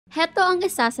Heto ang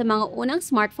isa sa mga unang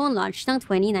smartphone launch ng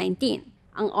 2019,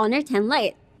 ang Honor 10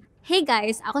 Lite. Hey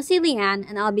guys, ako si Lianne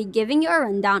and I'll be giving you a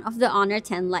rundown of the Honor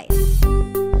 10 Lite.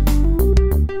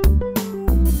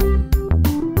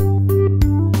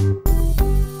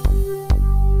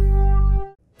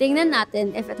 Tingnan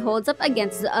natin if it holds up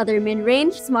against the other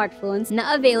mid-range smartphones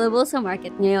na available sa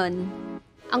market ngayon.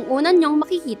 Ang una niyong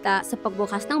makikita sa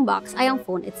pagbukas ng box ay ang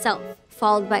phone itself,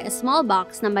 followed by a small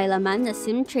box na may laman na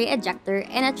SIM tray ejector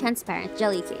and a transparent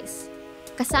jelly case.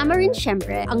 Kasama rin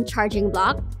syempre ang charging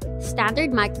block,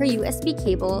 standard micro USB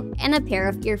cable, and a pair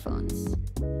of earphones.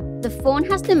 The phone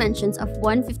has dimensions of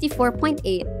 154.8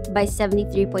 by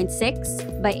 73.6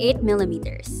 by 8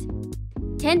 millimeters.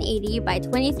 1080 by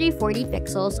 2340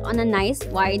 pixels on a nice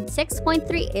wide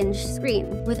 6.3-inch screen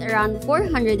with around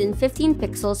 415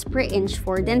 pixels per inch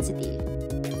for density.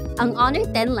 Ang Honor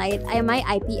 10 Lite ay may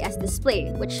IPS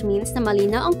display, which means na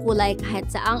malinaw ang kulay kahit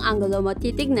saang anggulo mo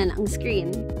titignan ang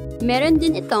screen. Meron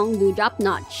din itong dewdrop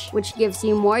notch, which gives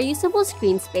you more usable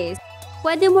screen space.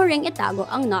 Pwede mo ring itago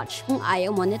ang notch kung ayaw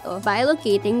mo nito by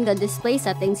locating the display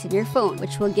settings in your phone,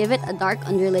 which will give it a dark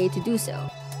underlay to do so.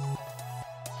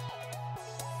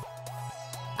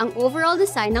 Ang overall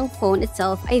design ng phone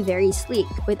itself ay very sleek,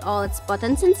 with all its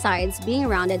buttons and sides being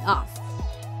rounded off.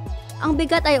 Ang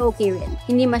bigat ay okay rin,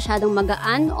 hindi masyadong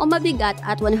magaan o mabigat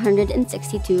at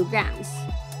 162 grams.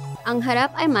 Ang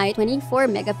harap ay may 24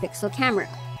 megapixel camera,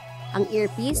 ang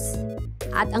earpiece,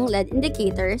 at ang LED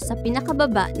indicator sa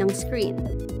pinakababa ng screen,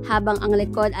 habang ang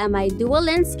likod ay may dual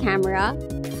lens camera,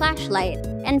 flashlight,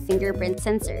 and fingerprint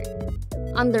sensor.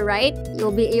 On the right,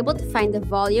 you'll be able to find the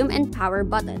volume and power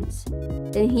buttons.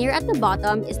 Then here at the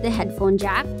bottom is the headphone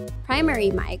jack,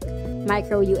 primary mic,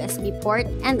 micro USB port,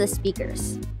 and the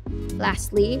speakers.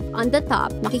 Lastly, on the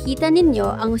top, makikita ninyo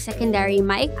ang secondary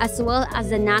mic as well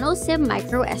as the nano SIM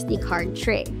micro SD card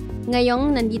tray.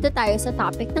 Ngayong nandito tayo sa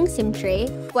topic ng SIM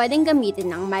tray, pwedeng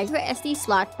gamitin ng micro SD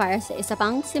slot para sa isa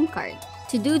pang SIM card.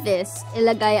 To do this,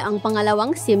 ilagay ang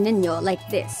pangalawang SIM ninyo like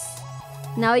this.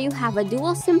 Now you have a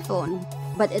dual SIM phone,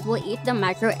 but it will eat the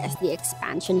micro SD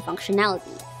expansion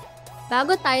functionality.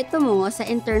 Bago tayo tumungo sa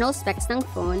internal specs ng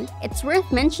phone, it's worth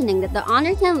mentioning that the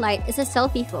Honor 10 Lite is a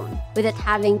selfie phone, with it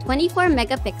having 24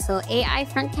 megapixel AI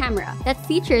front camera that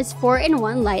features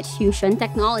 4-in-1 light fusion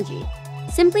technology.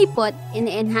 Simply put,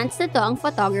 in-enhance nito ang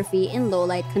photography in low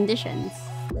light conditions.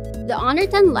 The Honor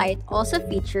 10 Lite also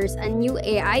features a new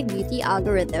AI beauty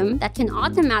algorithm that can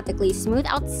automatically smooth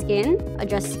out skin,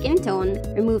 adjust skin tone,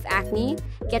 remove acne,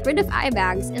 get rid of eye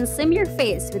bags, and slim your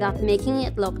face without making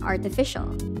it look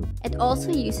artificial. It also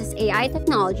uses AI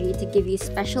technology to give you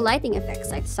special lighting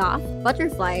effects like soft,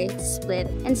 butterfly, split,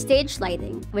 and stage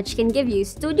lighting, which can give you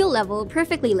studio-level,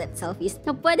 perfectly lit selfies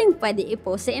na pwedeng-pwede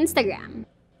i-post sa Instagram.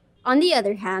 On the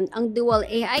other hand, ang dual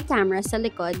AI camera sa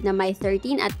likod na may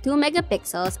 13 at 2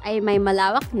 megapixels ay may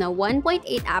malawak na 1.8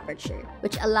 aperture,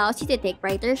 which allows you to take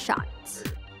brighter shots.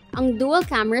 Ang dual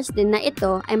cameras din na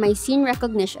ito ay may scene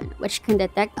recognition, which can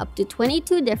detect up to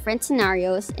 22 different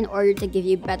scenarios in order to give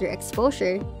you better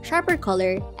exposure, sharper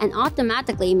color, and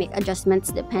automatically make adjustments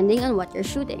depending on what you're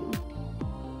shooting.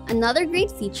 Another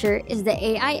great feature is the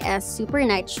AIS Super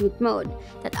Night Shoot mode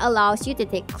that allows you to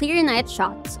take clear night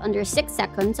shots under 6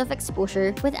 seconds of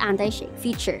exposure with anti-shake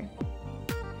feature.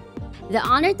 The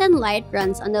Honor 10 Lite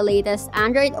runs on the latest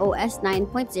Android OS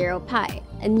 9.0 Pie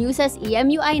and uses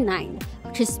EMUI 9,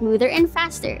 which is smoother and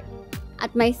faster.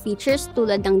 At may features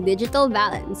tulad ng digital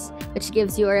balance, which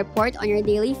gives you a report on your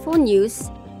daily phone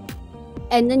use,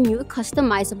 and the new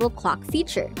customizable clock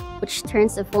feature, which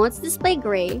turns the phone's display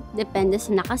gray depende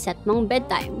sa nakaset mong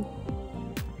bedtime.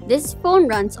 This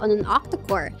phone runs on an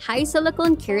octa-core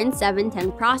high-silicon Kirin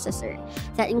 710 processor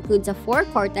that includes a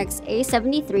 4-Cortex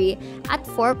A73 at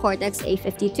 4-Cortex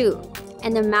A52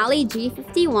 and a Mali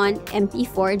G51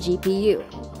 MP4 GPU.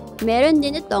 Meron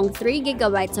din itong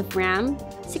 3GB of RAM,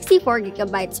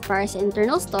 64GB para sa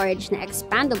internal storage na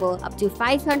expandable up to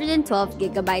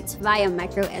 512GB via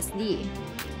microSD.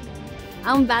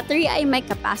 Ang battery ay may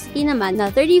capacity naman na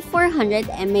 3,400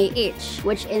 mAh,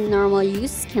 which in normal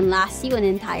use can last you an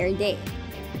entire day.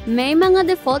 May mga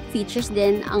default features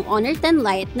din ang Honor 10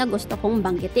 Lite na gusto kong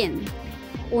banggitin.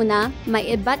 Una,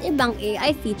 may iba't ibang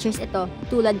AI features ito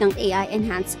tulad ng AI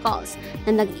Enhanced Calls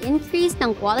na nag-increase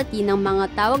ng quality ng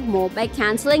mga tawag mo by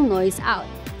canceling noise out.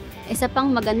 Isa pang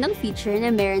magandang feature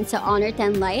na meron sa Honor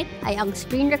 10 Lite ay ang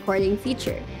screen recording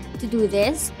feature. To do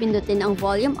this, pindutin ang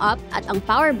volume up at ang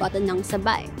power button ng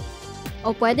sabay. O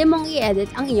pwede mong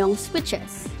i-edit ang iyong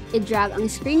switches. I-drag ang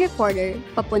screen recorder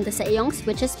papunta sa iyong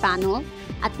switches panel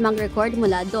at mag-record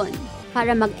mula doon.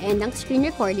 Para mag-end ang screen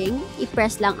recording,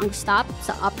 i-press lang ang stop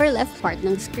sa upper left part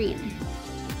ng screen.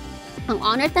 Ang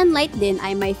Honor 10 Lite din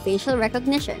ay may facial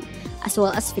recognition as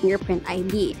well as fingerprint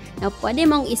ID na pwede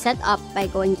mong iset up by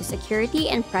going to security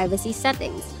and privacy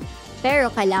settings.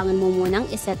 Pero kailangan mo munang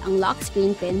iset ang lock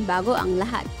screen pin bago ang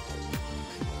lahat.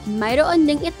 Mayroon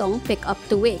ding itong pick up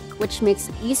to wake which makes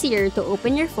it easier to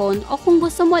open your phone o kung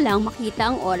gusto mo lang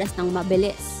makita ang oras ng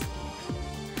mabilis.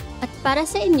 At para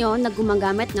sa inyo na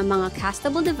gumagamit ng mga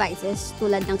castable devices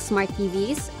tulad ng smart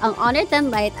TVs, ang Honor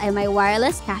 10 Lite ay may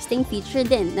wireless casting feature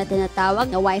din na tinatawag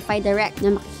na Wi-Fi Direct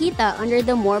na makikita under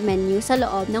the More menu sa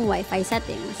loob ng Wi-Fi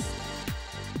settings.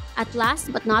 At last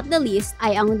but not the least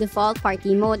ay ang default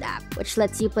party mode app which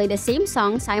lets you play the same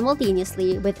song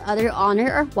simultaneously with other Honor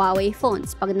or Huawei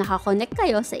phones pag nakakonect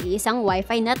kayo sa isang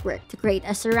Wi-Fi network to create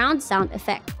a surround sound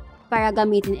effect. Para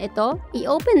gamitin ito,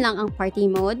 i-open lang ang party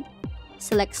mode,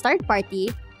 select Start Party,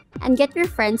 and get your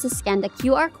friends to scan the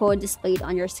QR code displayed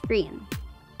on your screen.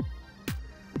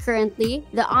 Currently,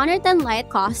 the Honor 10 Lite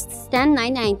costs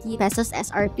 10,990 pesos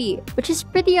SRP, which is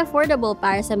pretty affordable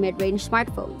para sa mid-range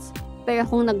smartphones. Pero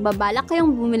kung nagbabalak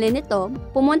kayong bumili nito,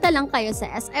 pumunta lang kayo sa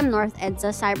SM North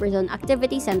EDSA Cyberzone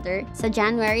Activity Center sa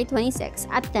January 26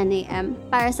 at 10 a.m.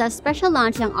 para sa special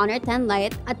launch ng Honor 10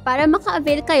 Lite at para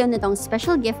maka-avail kayo nitong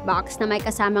special gift box na may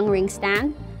kasamang ring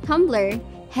stand, tumbler,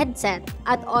 headset,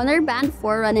 at Honor Band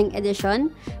 4 Running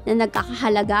Edition na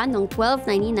nagkakahalaga ng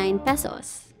 12.99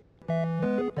 pesos.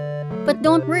 But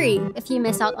don't worry, if you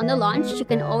miss out on the launch, you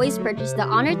can always purchase the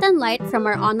Honor 10 Lite from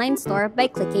our online store by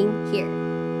clicking here.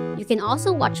 You can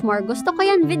also watch more Gusto Ko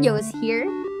Yan videos here.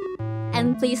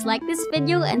 And please like this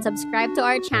video and subscribe to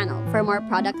our channel for more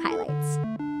product highlights.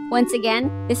 Once again,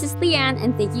 this is Lianne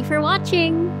and thank you for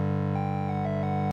watching!